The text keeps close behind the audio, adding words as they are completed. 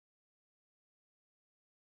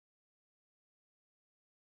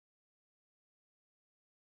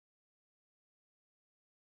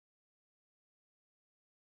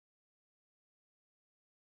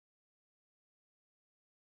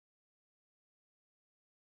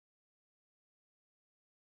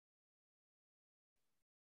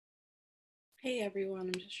Hey everyone,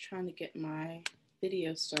 I'm just trying to get my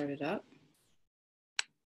video started up.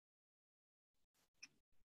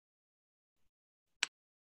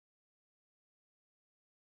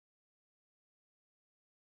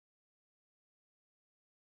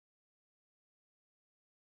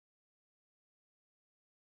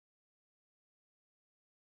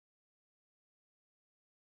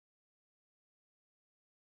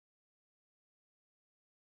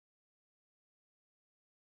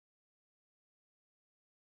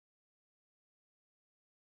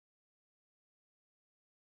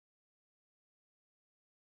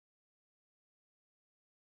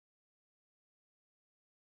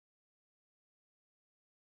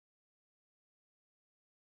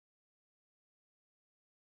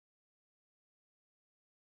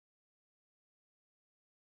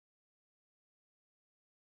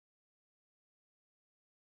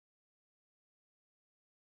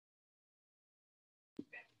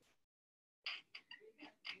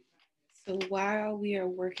 So while we are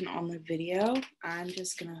working on the video, I'm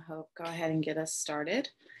just gonna go ahead and get us started.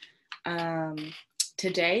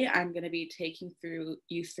 Today, I'm gonna be taking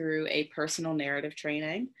you through a personal narrative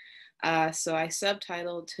training. So I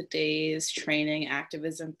subtitled today's training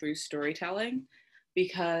Activism Through Storytelling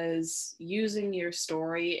because using your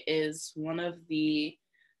story is one of the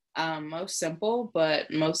most simple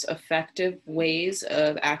but most effective ways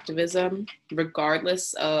of activism,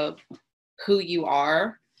 regardless of who you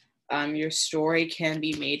are. Your story can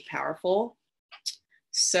be made powerful.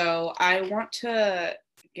 So I want to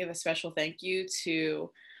give a special thank you to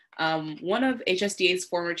one of HSDA's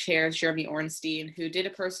former chairs, Jeremy Ornstein, who did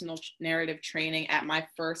a personal narrative training at my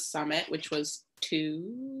first summit, which was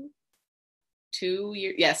 2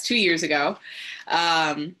 years ago.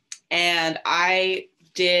 And I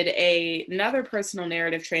did another personal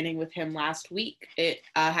narrative training with him last week. It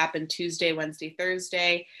happened Tuesday, Wednesday,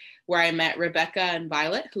 Thursday, where I met Rebecca and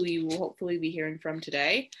Violet, who you will hopefully be hearing from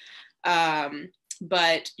today.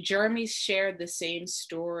 But Jeremy shared the same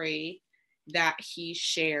story that he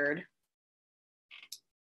shared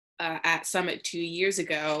at Summit 2 years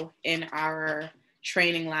ago in our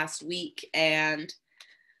training last week. And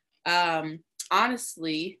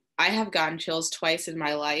honestly, I have gotten chills twice in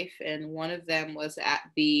my life, and one of them was at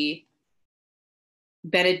the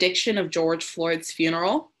benediction of George Floyd's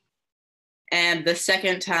funeral. And the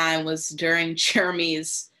second time was during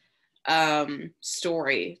Jeremy's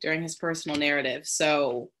story, during his personal narrative.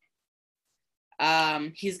 So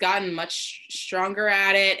he's gotten much stronger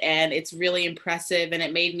at it, and it's really impressive. And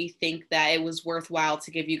it made me think that it was worthwhile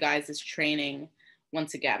to give you guys this training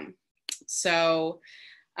once again. So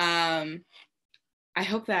I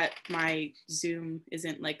hope that my Zoom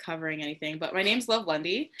isn't like covering anything, but my name's Love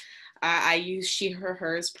Lundy. I use she, her,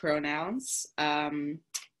 hers pronouns.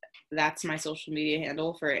 That's my social media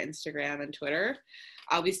handle for Instagram and Twitter.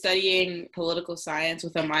 I'll be studying political science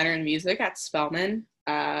with a minor in music at Spelman.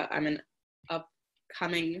 I'm an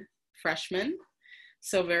upcoming freshman,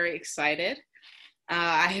 so very excited.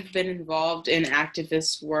 I have been involved in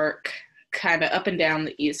activist work kind of up and down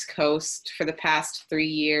the East Coast for the past 3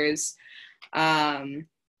 years,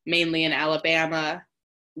 mainly in Alabama,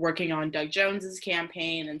 working on Doug Jones's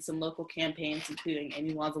campaign and some local campaigns, including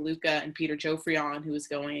Amy Wazaluka and Peter Jofrion, who is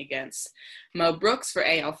going against Mo Brooks for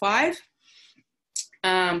AL5.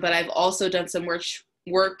 But I've also done some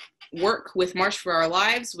work with March for Our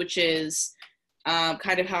Lives, which is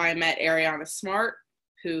kind of how I met Ariana Smart,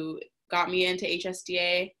 who got me into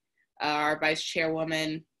HSDA, our vice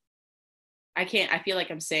chairwoman. I feel like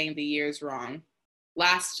I'm saying the years wrong.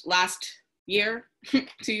 Last year,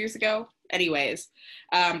 2 years ago. Anyways,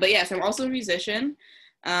 but yes, I'm also a musician.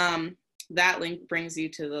 That link brings you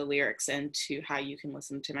to the lyrics and to how you can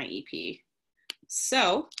listen to my EP.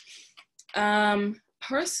 So,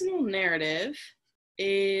 personal narrative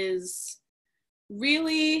is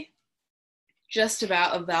really just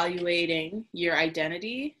about evaluating your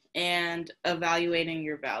identity and evaluating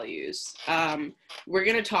your values. We're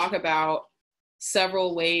going to talk about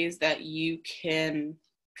several ways that you can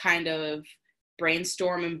kind of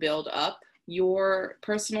brainstorm and build up your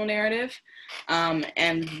personal narrative.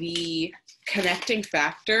 And the connecting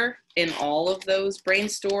factor in all of those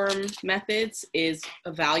brainstorm methods is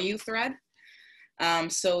a value thread.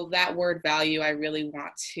 So that word value, I really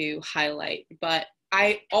want to highlight. But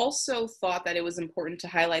I also thought that it was important to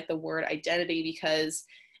highlight the word identity because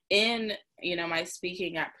in, my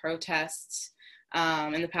speaking at protests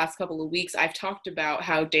in the past couple of weeks, I've talked about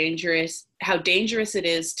how dangerous it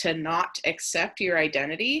is to not accept your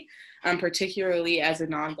identity, particularly as a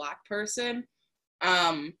non-Black person,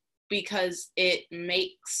 because it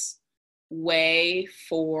makes way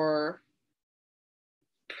for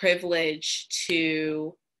privilege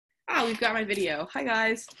to, we've got my video. Hi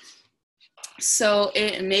guys. So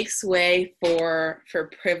it makes way for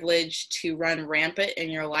privilege to run rampant in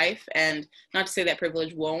your life, and not to say that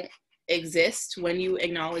privilege won't exist when you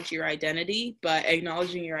acknowledge your identity, but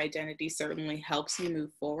acknowledging your identity certainly helps you move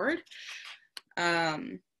forward.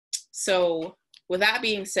 So with that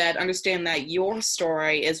being said, understand that your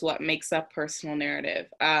story is what makes up personal narrative.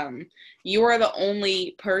 You are the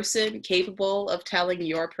only person capable of telling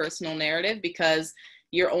your personal narrative, because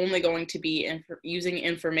you're only going to be using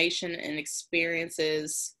information and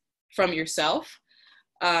experiences from yourself.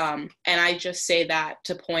 And I just say that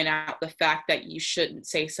to point out the fact that you shouldn't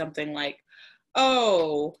say something like,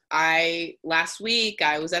 oh, last week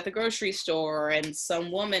I was at the grocery store and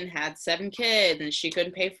some woman had 7 kids and she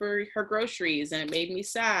couldn't pay for her groceries and it made me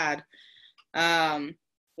sad.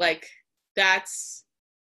 Like that's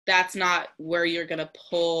not where you're going to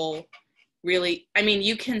pull really. I mean,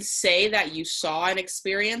 you can say that you saw an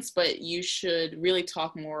experience, but you should really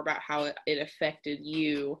talk more about how it affected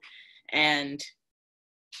you and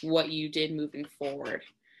what you did moving forward.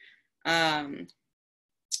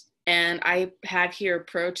 And I have here a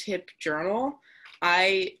pro tip journal.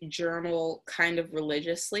 I journal kind of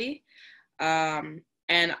religiously. And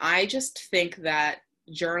I just think that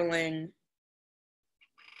journaling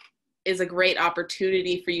is a great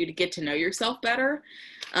opportunity for you to get to know yourself better.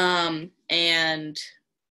 And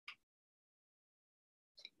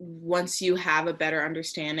once you have a better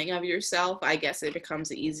understanding of yourself, I guess it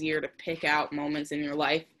becomes easier to pick out moments in your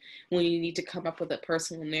life when you need to come up with a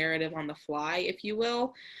personal narrative on the fly, if you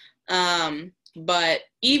will. But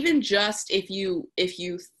even just if you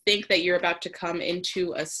think that you're about to come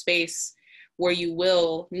into a space where you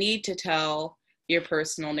will need to tell your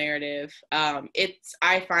personal narrative,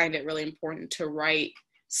 I find it really important to write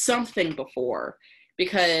something before,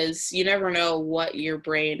 because you never know what your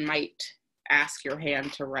brain might ask your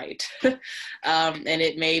hand to write. And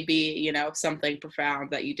it may be, something profound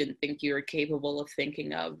that you didn't think you were capable of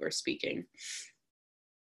thinking of or speaking.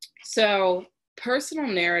 So personal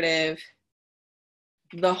narrative,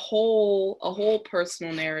 a whole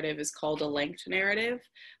personal narrative is called a linked narrative,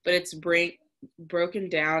 but it's broken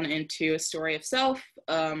down into a story of self,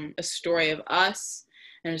 a story of us,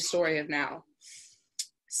 and a story of now.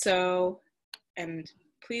 So, and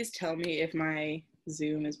please tell me if my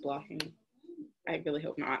Zoom is blocking. I really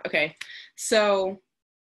hope not. Okay, so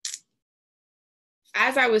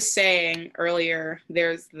as I was saying earlier,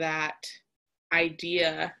 there's that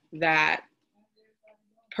idea that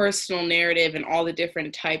personal narrative and all the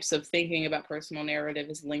different types of thinking about personal narrative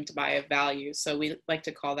is linked by a value. So we like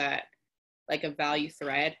to call that like a value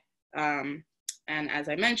thread. And as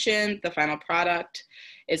I mentioned, the final product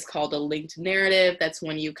is called a linked narrative. That's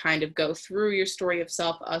when you kind of go through your story of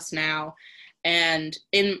self, us, now. And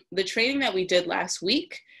in the training that we did last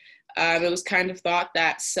week, it was kind of thought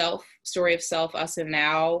that story of self, us, and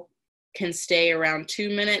now can stay around 2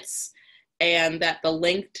 minutes, and that the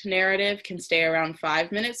linked narrative can stay around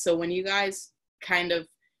 5 minutes. So when you guys kind of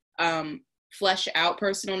flesh out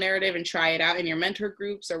personal narrative and try it out in your mentor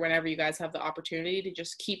groups, or whenever you guys have the opportunity, to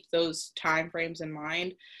just keep those time frames in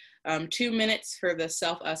mind. 2 minutes for the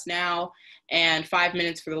self, us, now, and 5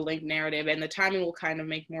 minutes for the linked narrative. And the timing will kind of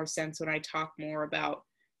make more sense when I talk more about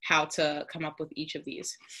how to come up with each of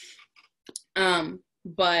these.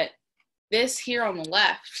 But this here on the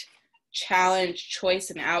left, challenge,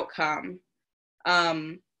 choice, and outcome,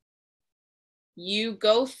 you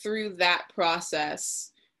go through that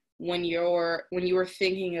process when you were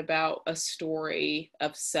thinking about a story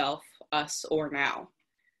of self, us, or now.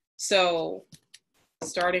 So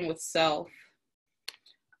starting with self,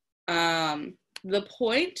 the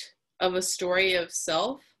point of a story of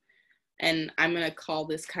self, and I'm going to call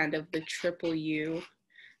this kind of the triple U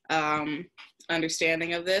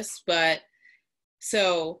understanding of this, but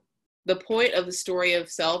so the point of the story of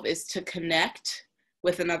self is to connect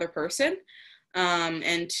with another person.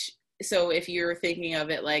 And so if you're thinking of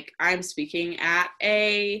it like, I'm speaking at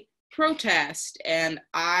a protest and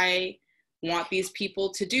I want these people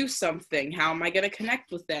to do something, how am I going to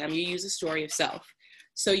connect with them? You use a story of self.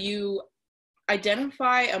 So you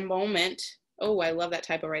identify a moment. Oh, I love that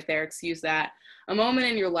typo right there. Excuse that. A moment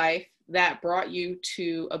in your life that brought you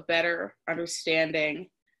to a better understanding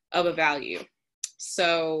of a value.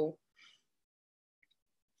 So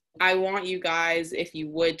I want you guys, if you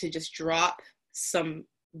would, to just drop some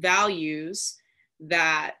values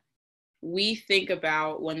that we think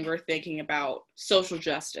about when we're thinking about social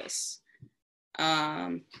justice.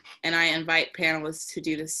 And I invite panelists to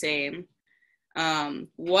do the same.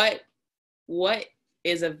 What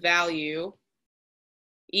is a value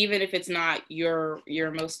even if it's not your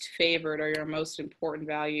most favorite or your most important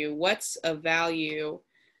value, what's a value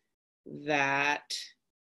that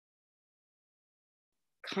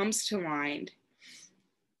comes to mind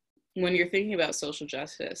when you're thinking about social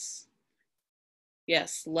justice?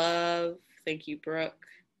 Yes, love. Thank you, Brooke.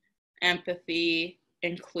 Empathy,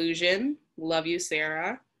 inclusion. Love you,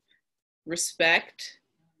 Sarah. Respect,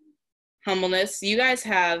 humbleness. You guys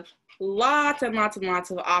have lots and lots and lots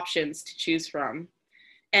of options to choose from.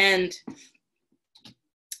 And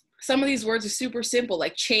some of these words are super simple,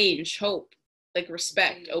 like change, hope, like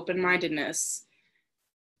respect, open-mindedness.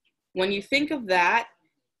 When you think of that,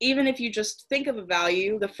 even if you just think of a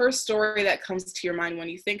value, the first story that comes to your mind when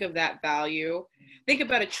you think of that value, think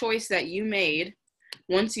about a choice that you made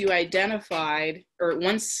once you identified, or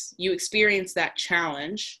once you experienced that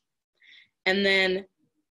challenge. And then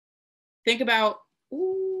think about,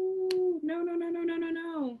 ooh,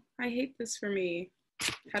 no. I hate this for me.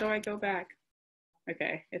 How do I go back?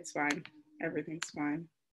 Okay, it's fine. Everything's fine.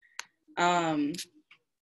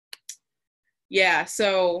 Yeah,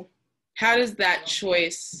 so how does that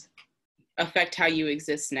choice affect how you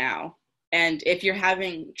exist now? And if you're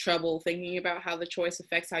having trouble thinking about how the choice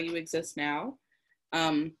affects how you exist now,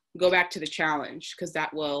 go back to the challenge, because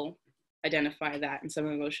that will identify that and some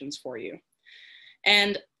emotions for you.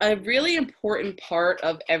 And a really important part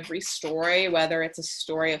of every story, whether it's a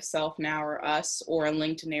story of self, now, or us, or a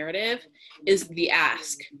linked narrative, is the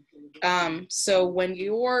ask. So when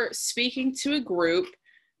you're speaking to a group,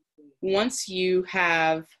 once you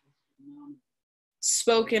have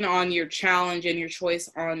spoken on your challenge and your choice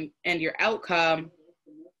on and your outcome,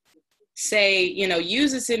 say,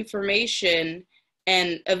 use this information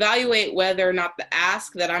and evaluate whether or not the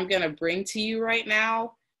ask that I'm going to bring to you right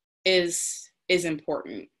now is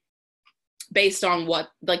important based on what,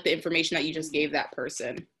 like, the information that you just gave that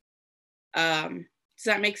person. Does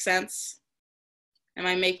that make sense? Am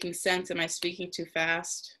I making sense? Am I speaking too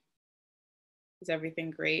fast? Is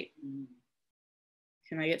everything great?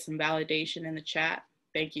 Can I get some validation in the chat?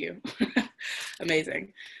 Thank you.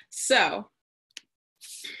 Amazing. So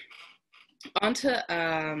on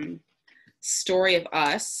to story of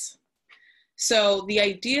us. So the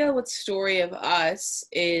idea with story of us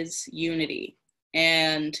is unity.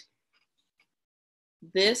 And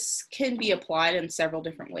this can be applied in several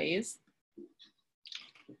different ways,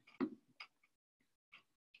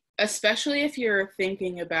 especially if you're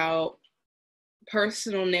thinking about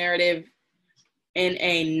personal narrative in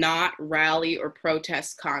a not rally or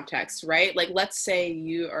protest context, right? Like, let's say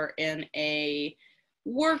you are in a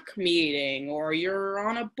work meeting or you're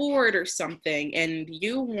on a board or something, and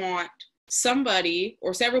you want somebody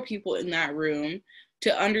or several people in that room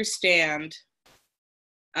to understand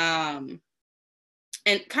and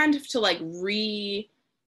kind of to like reground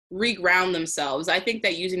themselves. I think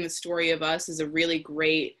that using the story of us is a really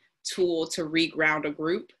great tool to reground a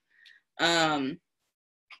group.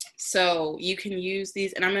 So you can use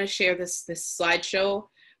these, and I'm going to share this slideshow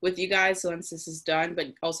with you guys once this is done, but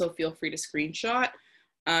also feel free to screenshot.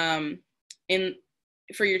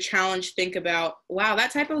 For your challenge, think about, wow,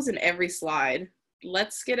 that typo is in every slide.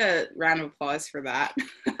 Let's get a round of applause for that.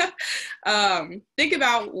 Think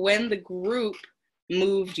about when the group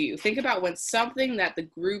moved you. Think about when something that the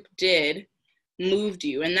group did moved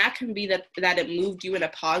you, and that can be that it moved you in a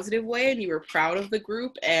positive way and you were proud of the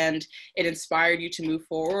group and it inspired you to move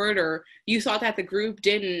forward, or you thought that the group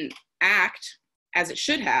didn't act as it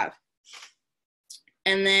should have.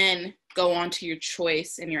 And then go on to your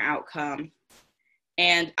choice and your outcome.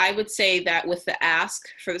 And I would say that with the ask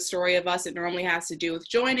for the story of us, it normally has to do with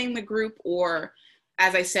joining the group, or,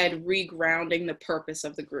 as I said, regrounding the purpose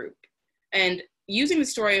of the group. And using the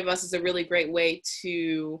story of us is a really great way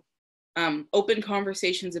to open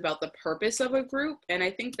conversations about the purpose of a group. And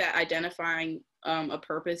I think that identifying a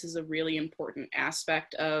purpose is a really important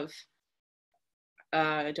aspect of,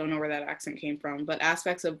 I don't know where that accent came from, but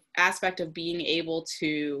aspect of being able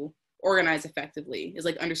to organize effectively is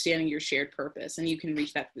like understanding your shared purpose, and you can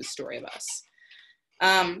reach that through the story of us.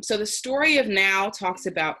 So the story of now talks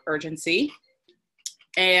about urgency,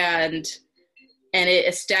 and it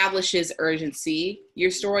establishes urgency.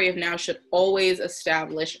 Your story of now should always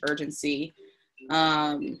establish urgency.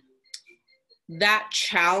 That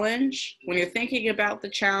challenge, when you're thinking about the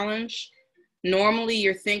challenge, normally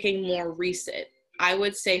you're thinking more recent. I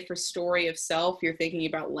would say for story of self, you're thinking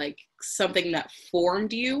about like something that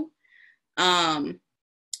formed you.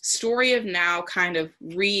 Story of now kind of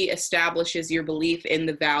re-establishes your belief in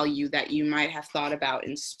the value that you might have thought about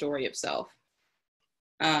in story of self.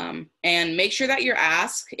 And make sure that your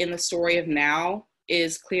ask in the story of now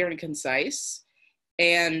is clear and concise.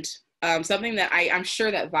 And something that I'm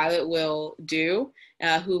sure that Violet will do,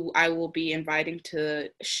 who I will be inviting to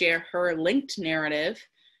share her linked narrative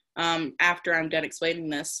after I'm done explaining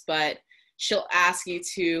this, but she'll ask you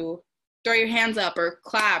to throw your hands up or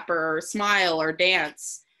clap or smile or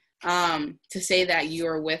dance to say that you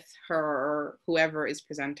are with her or whoever is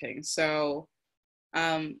presenting. So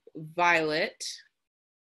Violet,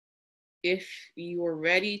 if you are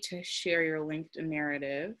ready to share your linked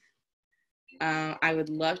narrative, I would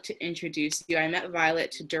love to introduce you. I met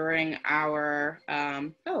Violet during our,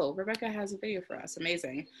 oh, Rebecca has a video for us.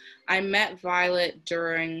 Amazing. I met Violet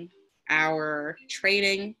during our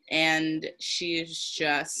training, and she is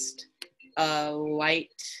just a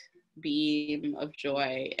light beam of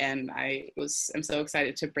joy. And I'm so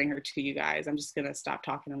excited to bring her to you guys. I'm just going to stop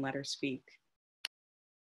talking and let her speak.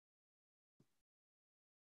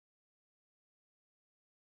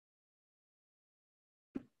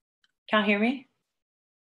 Can you hear me?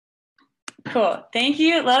 Cool. Thank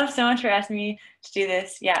you, Love, so much for asking me to do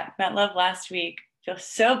this. Yeah, met Love last week. Feel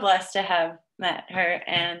so blessed to have met her,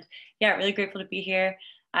 and yeah, really grateful to be here.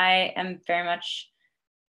 I am very much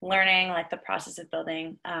learning like the process of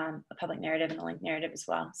building a public narrative and a linked narrative as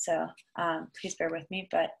well. So please bear with me,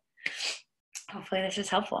 but hopefully this is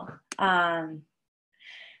helpful.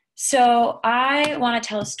 So I want to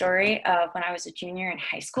tell a story of when I was a junior in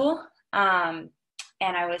high school.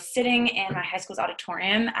 And I was sitting in my high school's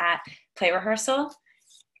auditorium at play rehearsal,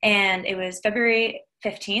 and it was February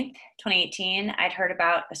 15th, 2018. I'd heard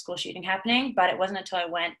about a school shooting happening, but it wasn't until I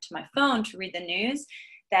went to my phone to read the news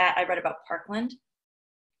that I read about Parkland.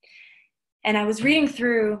 And I was reading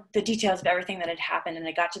through the details of everything that had happened, and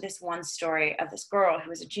I got to this one story of this girl who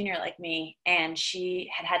was a junior like me, and she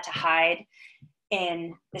had to hide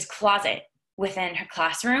in this closet within her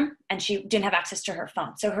classroom, and she didn't have access to her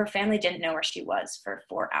phone. So her family didn't know where she was for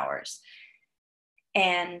 4 hours.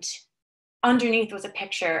 And underneath was a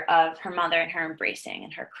picture of her mother and her embracing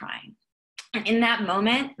and her crying. And in that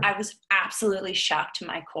moment, I was absolutely shocked to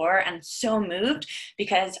my core and so moved,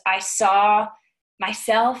 because I saw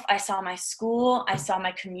myself, I saw my school, I saw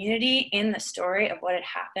my community in the story of what had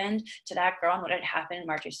happened to that girl and what had happened in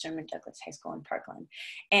Marjory Stoneman Douglas High School in Parkland.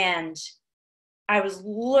 And I was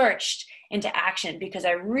lurched into action because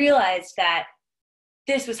I realized that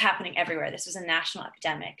this was happening everywhere. This was a national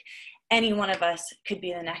epidemic. Any one of us could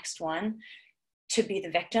be the next one to be the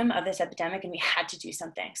victim of this epidemic, and we had to do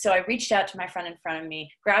something. So I reached out to my friend in front of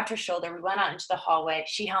me, grabbed her shoulder, we went out into the hallway,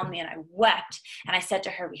 she held me, and I wept, and I said to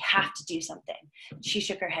her, we have to do something. She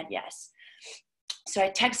shook her head yes. So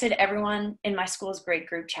I texted everyone in my school's grade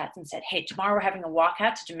group chats and said, hey, tomorrow we're having a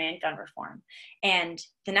walkout to demand gun reform. And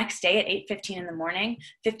the next day at 8:15 in the morning,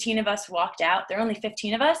 15 of us walked out. There were only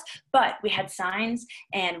 15 of us, but we had signs,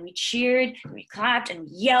 and we cheered, and we clapped, and we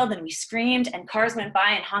yelled, and we screamed, and cars went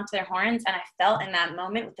by and honked their horns. And I felt in that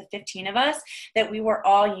moment with the 15 of us that we were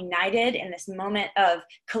all united in this moment of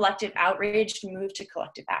collective outrage to move to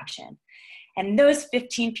collective action. And those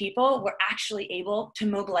 15 people were actually able to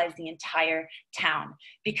mobilize the entire town,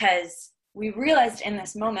 because we realized in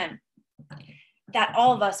this moment that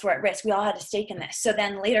all of us were at risk. We all had a stake in this. So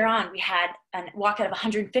then later on, we had a walkout of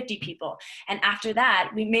 150 people. And after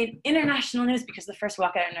that, we made international news because the first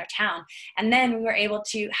walkout in our town. And then we were able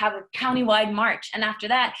to have a countywide march. And after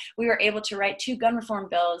that, we were able to write 2 gun reform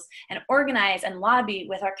bills and organize and lobby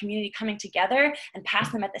with our community coming together and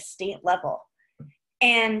pass them at the state level.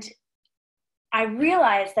 And I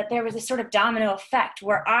realized that there was a sort of domino effect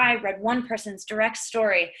where I read one person's direct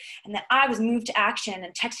story, and then I was moved to action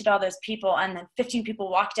and texted all those people, and then 15 people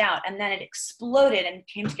walked out, and then it exploded and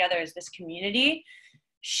came together as this community,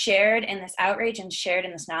 shared in this outrage and shared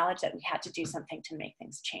in this knowledge that we had to do something to make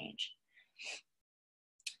things change.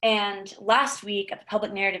 And last week at the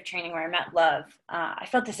public narrative training where I met Love, I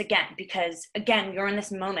felt this again, because again, we were in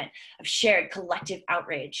this moment of shared collective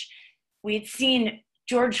outrage. We had seen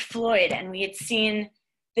George Floyd, and we had seen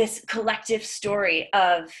this collective story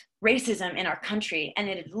of racism in our country, and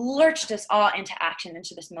it had lurched us all into action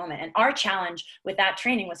into this moment. And our challenge with that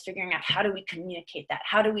training was figuring out, how do we communicate that?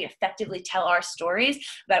 How do we effectively tell our stories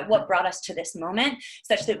about what brought us to this moment,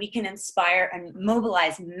 such that we can inspire and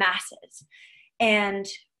mobilize masses? And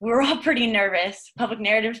we're all pretty nervous. Public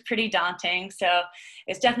narrative is pretty daunting, so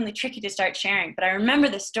it's definitely tricky to start sharing. But I remember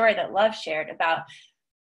the story that Love shared about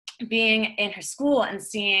being in her school and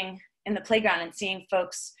seeing in the playground and seeing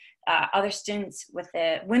folks, other students with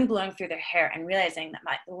the wind blowing through their hair, and realizing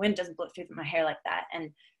that the wind doesn't blow through my hair like that,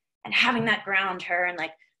 and having that ground her, and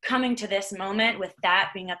like coming to this moment with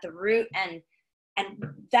that being at the root, and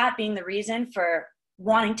that being the reason for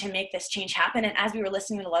wanting to make this change happen. And as we were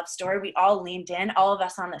listening to Love's story, we all leaned in, all of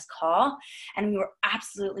us on this call, and we were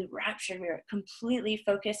absolutely raptured. We were completely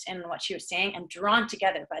focused in what she was saying and drawn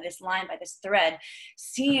together by this line, by this thread,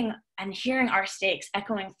 seeing and hearing our stakes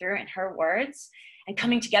echoing through in her words and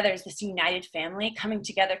coming together as this united family, coming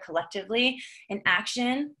together collectively in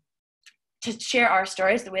action to share our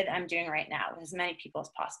stories the way that I'm doing right now with as many people as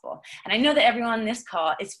possible. And I know that everyone on this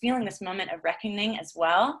call is feeling this moment of reckoning as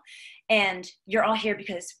well. And you're all here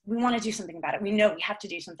because we want to do something about it. We know we have to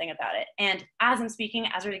do something about it. And as I'm speaking,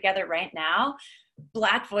 as we're together right now,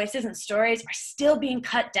 Black voices and stories are still being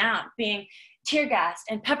cut down, being tear gassed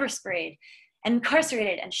and pepper sprayed and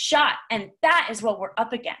incarcerated and shot. And that is what we're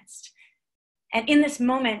up against. And in this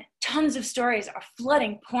moment, tons of stories are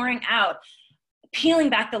flooding, pouring out, peeling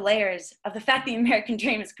back the layers of the fact the American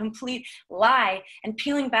dream is a complete lie, and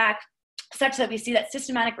peeling back such that we see that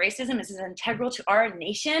systematic racism is as integral to our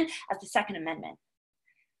nation as the Second Amendment.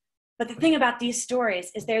 But the thing about these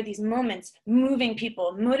stories is they're these moments moving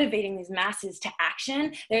people, motivating these masses to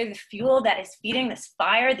action. They're the fuel that is feeding this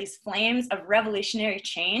fire, these flames of revolutionary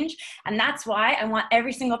change. And that's why I want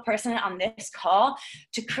every single person on this call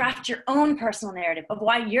to craft your own personal narrative of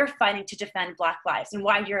why you're fighting to defend Black lives and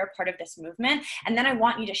why you're a part of this movement. And then I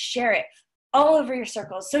want you to share it all over your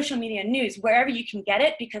circles, social media, news, wherever you can get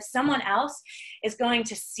it, because someone else is going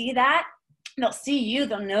to see that. They'll see you,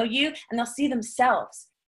 they'll know you, and they'll see themselves.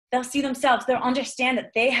 They'll see themselves, they'll understand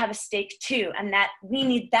that they have a stake too, and that we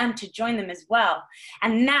need them to join them as well.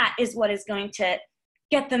 And that is what is going to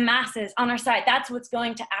get the masses on our side. That's what's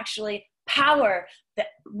going to actually power the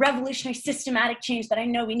revolutionary systematic change that I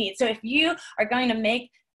know we need. So if you are going to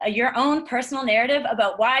make your own personal narrative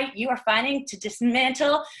about why you are fighting to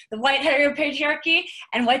dismantle the white heteropatriarchy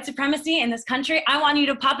and white supremacy in this country, I want you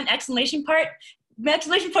to pop an exclamation point in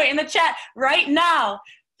the chat right now.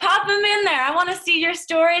 Pop them in there. I want to see your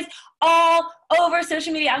stories all over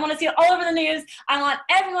social media. I want to see it all over the news. I want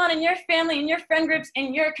everyone in your family, in your friend groups,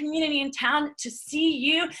 in your community in town to see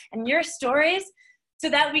you and your stories so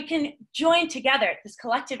that we can join together this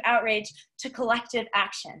collective outrage to collective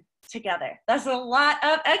action together. That's a lot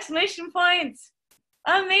of exclamation points.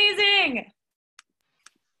 Amazing.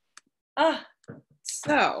 Oh,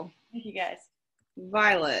 So, thank you guys.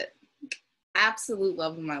 Violet, absolute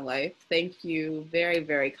love of my life. Thank you very,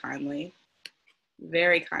 very kindly.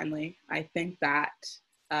 Very kindly. I think that,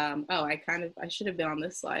 I should have been on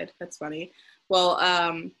this slide. That's funny. Well,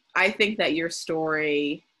 I think that your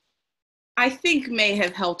story, I think may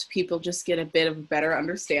have helped people just get a bit of a better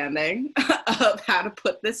understanding of how to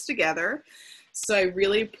put this together. So I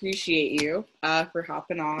really appreciate you for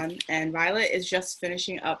hopping on. And Violet is just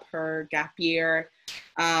finishing up her gap year,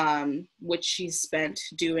 which she's spent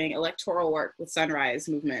doing electoral work with Sunrise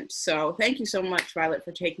Movement. So thank you so much, Violet,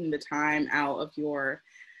 for taking the time out of your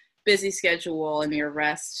busy schedule and your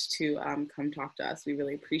rest to come talk to us. We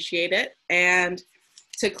really appreciate it. And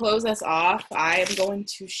to close us off, I am going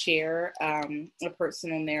to share a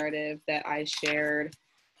personal narrative that I shared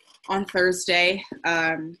on Thursday,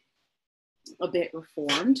 a bit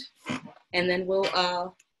reformed, and then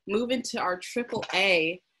we'll move into our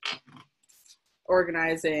AAA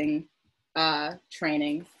organizing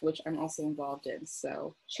training, which I'm also involved in.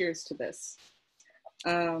 So cheers to this.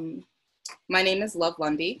 My name is Love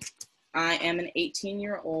Lundy. I am an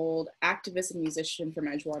 18-year-old activist and musician from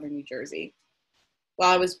Edgewater, New Jersey.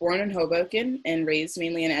 While I was born in Hoboken and raised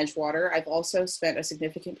mainly in Edgewater, I've also spent a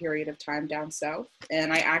significant period of time down south,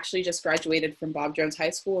 and I actually just graduated from Bob Jones High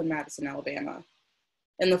School in Madison, Alabama.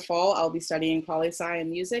 In the fall, I'll be studying poli-sci and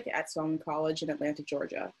music at Spelman College in Atlanta,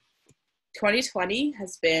 Georgia. 2020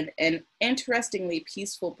 has been an interestingly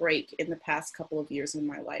peaceful break in the past couple of years in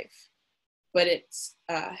my life, but it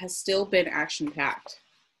has still been action-packed.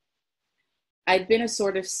 I'd been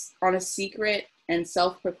on a secret and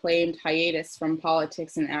self-proclaimed hiatus from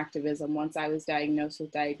politics and activism once I was diagnosed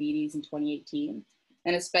with diabetes in 2018,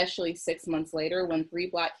 and especially 6 months later when 3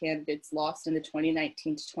 Black candidates lost in the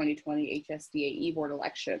 2019 to 2020 HSDA e-board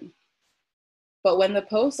election. But when the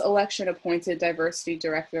post-election appointed diversity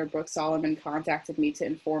director Brooke Solomon contacted me to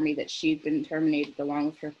inform me that she'd been terminated along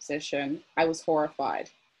with her position, I was horrified,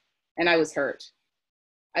 and I was hurt.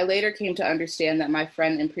 I later came to understand that my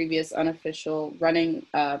friend and previous unofficial running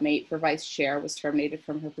mate for vice chair was terminated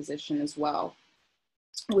from her position as well,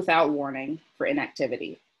 without warning, for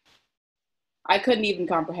inactivity. I couldn't even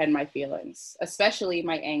comprehend my feelings, especially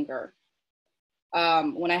my anger.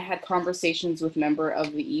 When I had conversations with members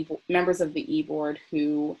of the e-board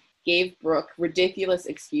who gave Brooke ridiculous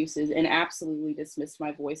excuses and absolutely dismissed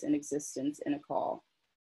my voice and existence in a call.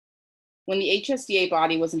 When the HSDA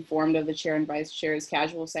body was informed of the chair and vice chair's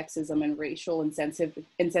casual sexism and racial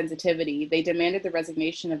insensitivity, they demanded the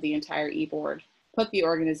resignation of the entire e-board, put the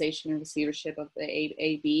organization in receivership of the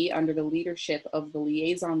AAB under the leadership of the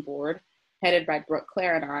liaison board, headed by Brooke,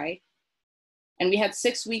 Claire, and I. And we had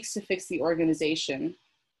 6 weeks to fix the organization,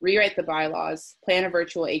 rewrite the bylaws, plan a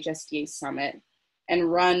virtual HSDA summit,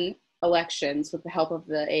 and run elections with the help of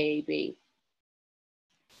the AAB.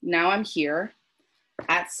 Now I'm here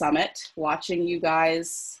at Summit, watching you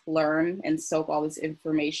guys learn and soak all this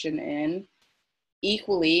information in,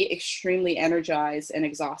 equally extremely energized and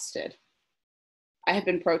exhausted. I have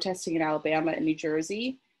been protesting in Alabama and New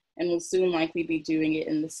Jersey, and will soon likely be doing it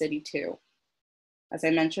in the city too. As I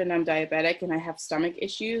mentioned, I'm diabetic and I have stomach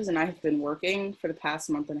issues, and I have been working for the past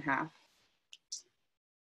month and a half.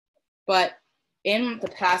 But in the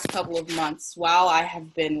past couple of months, while I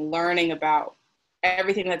have been learning about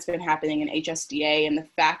everything that's been happening in HSDA and the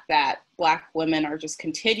fact that Black women are just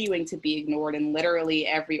continuing to be ignored in literally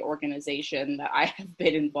every organization that I have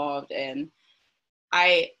been involved in,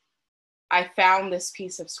 I found this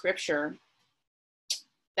piece of scripture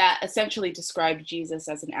that essentially described Jesus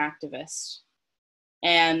as an activist.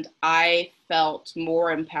 And I felt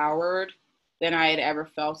more empowered than I had ever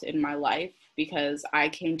felt in my life, because I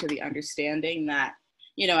came to the understanding that,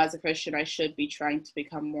 you know, as a Christian, I should be trying to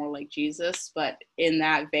become more like Jesus, but in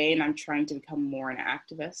that vein, I'm trying to become more an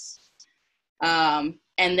activist. And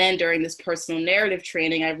then during this personal narrative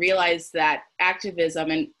training, I realized that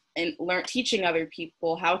activism and teaching other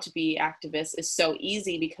people how to be activists is so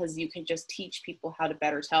easy, because you can just teach people how to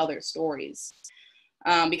better tell their stories.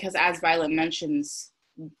 Because as Violet mentioned,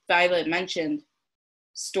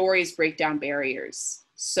 stories break down barriers.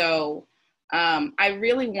 So I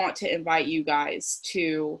really want to invite you guys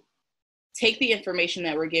to take the information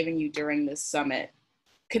that we're giving you during this summit,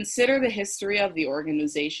 consider the history of the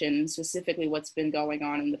organization, specifically what's been going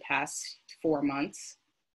on in the past 4 months,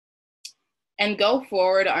 and go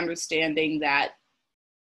forward understanding that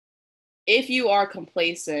if you are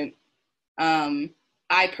complacent,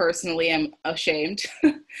 I personally am ashamed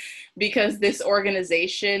because this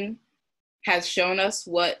organization has shown us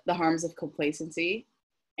what the harms of complacency.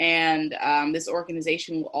 And this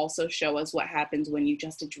organization will also show us what happens when you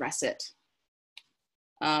just address it,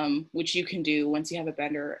 which you can do once you have a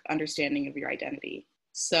better understanding of your identity.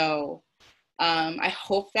 So I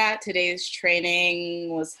hope that today's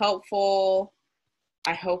training was helpful.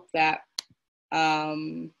 I hope that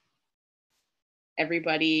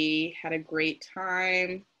everybody had a great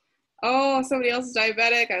time. Oh, somebody else is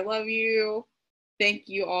diabetic. I love you. Thank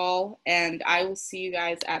you all. And I will see you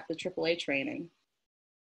guys at the AAA training.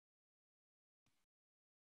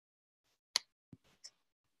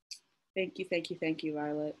 Thank you, thank you, thank you,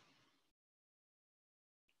 Violet.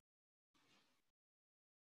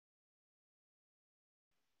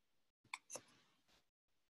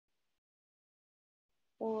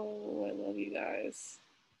 Oh, I love you guys.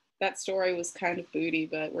 That story was kind of booty,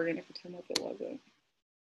 but we're gonna pretend like it wasn't.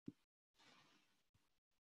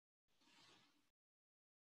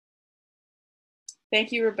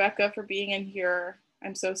 Thank you, Rebecca, for being in here.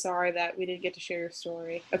 I'm so sorry that we didn't get to share your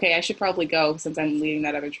story. Okay, I should probably go since I'm leading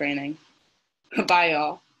that other training. Bye,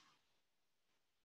 y'all.